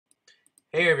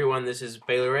Hey everyone, this is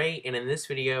Baylor Ray, and in this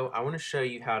video I want to show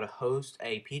you how to host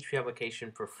a PHP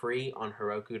application for free on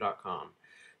Heroku.com.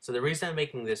 So the reason I'm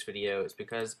making this video is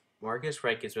because Marcus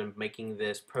Rake has been making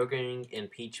this programming in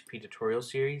PHP tutorial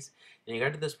series, and he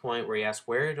got to this point where he asked,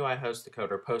 where do I host the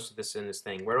code, or posted this in this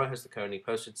thing, where do I host the code, and he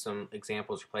posted some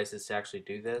examples or places to actually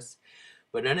do this.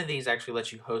 But none of these actually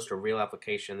let you host a real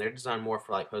application. They're designed more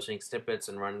for like hosting snippets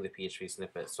and running the PHP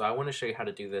snippets. So I want to show you how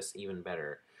to do this even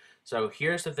better. So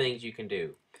here's the things you can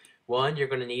do. One, you're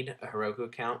going to need a Heroku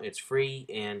account. It's free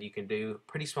and you can do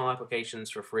pretty small applications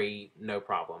for free, no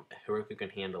problem. Heroku can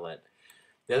handle it.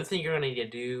 The other thing you're going to need to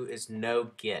do is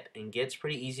know Git. And Git's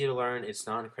pretty easy to learn. It's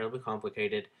not incredibly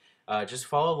complicated. Just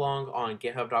follow along on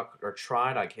GitHub or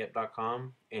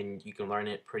try.github.com and you can learn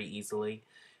it pretty easily.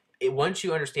 Once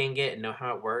you understand Git and know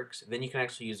how it works, then you can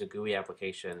actually use a GUI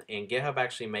application. And GitHub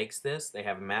actually makes this. They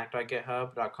have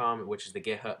mac.github.com, which is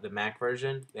the Mac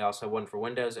version. They also have one for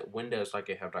Windows at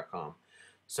windows.github.com.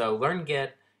 So learn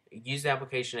Git, use the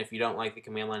application if you don't like the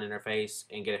command line interface,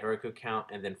 and get a Heroku account,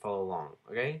 and then follow along.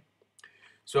 Okay?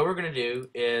 So what we're going to do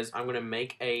is I'm going to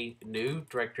make a new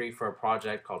directory for a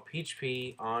project called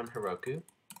PHP on Heroku.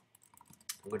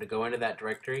 I'm going to go into that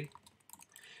directory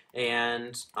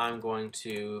and I'm going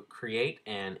to create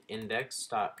an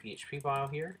index.php file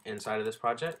here inside of this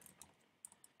project.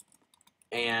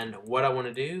 And what I want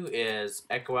to do is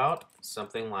echo out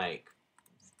something like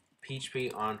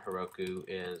PHP on Heroku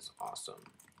is awesome.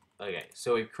 Okay,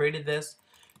 so we've created this.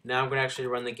 Now I'm going to actually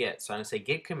run the Git. So I'm going to say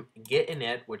git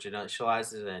init, which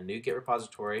initializes a new Git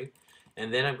repository.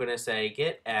 And then I'm going to say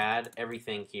git add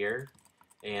everything here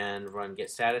and run git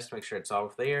status to make sure it's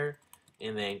all there.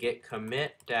 And then git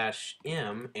commit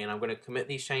 -m, and I'm going to commit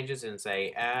these changes and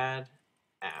say add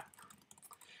app.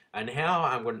 And now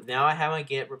I have my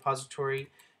Git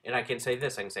repository, and I can say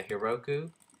this. I can say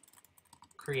Heroku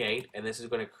create, and this is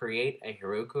going to create a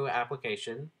Heroku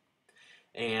application.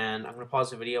 And I'm going to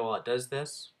pause the video while it does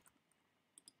this.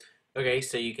 Okay,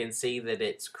 so you can see that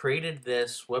it's created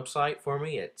this website for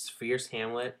me. It's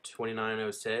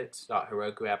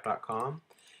fiercehamlet2906.herokuapp.com.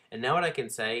 And now what I can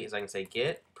say is I can say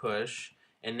git push,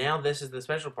 and now this is the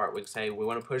special part. We can say we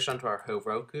want to push onto our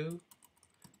Heroku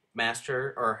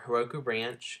master or Heroku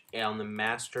branch, and on the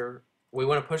master, we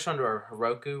want to push onto our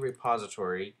Heroku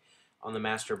repository on the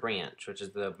master branch, which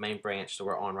is the main branch that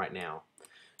we're on right now.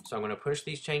 So I'm going to push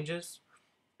these changes,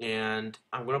 and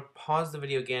I'm going to pause the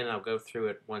video again and I'll go through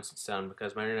it once it's done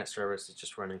because my internet service is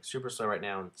just running super slow right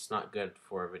now and it's not good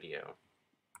for a video.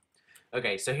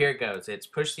 Okay, so here it goes. It's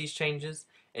pushed these changes,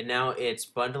 and now it's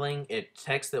bundling. It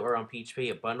detects that we're on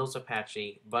PHP. It bundles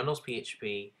Apache, bundles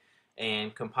PHP,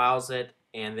 and compiles it,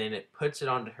 and then it puts it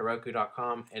onto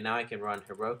Heroku.com, and now I can run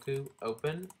Heroku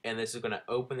open, and this is going to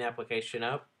open the application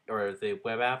up, or the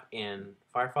web app in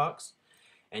Firefox,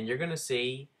 and you're going to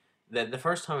see that the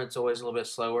first time it's always a little bit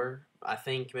slower. I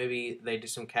think maybe they do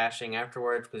some caching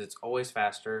afterwards because it's always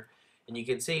faster. And you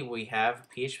can see we have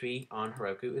PHP on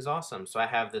Heroku is awesome. So I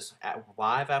have this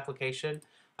live application.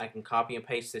 I can copy and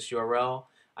paste this URL.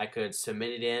 I could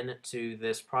submit it in to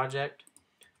this project.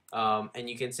 And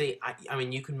you can see, I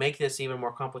mean, you can make this even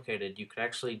more complicated. You could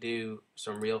actually do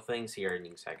some real things here, and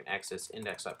you can say I can access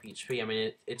index.php. I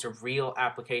mean, it's a real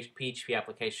application, PHP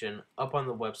application up on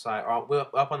the website, or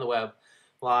up on the web,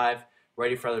 live,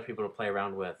 ready for other people to play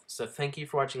around with. So thank you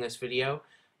for watching this video.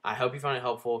 I hope you found it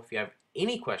helpful. If you have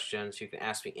any questions, you can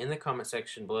ask me in the comment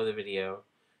section below the video.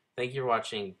 Thank you for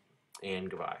watching, and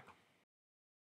goodbye.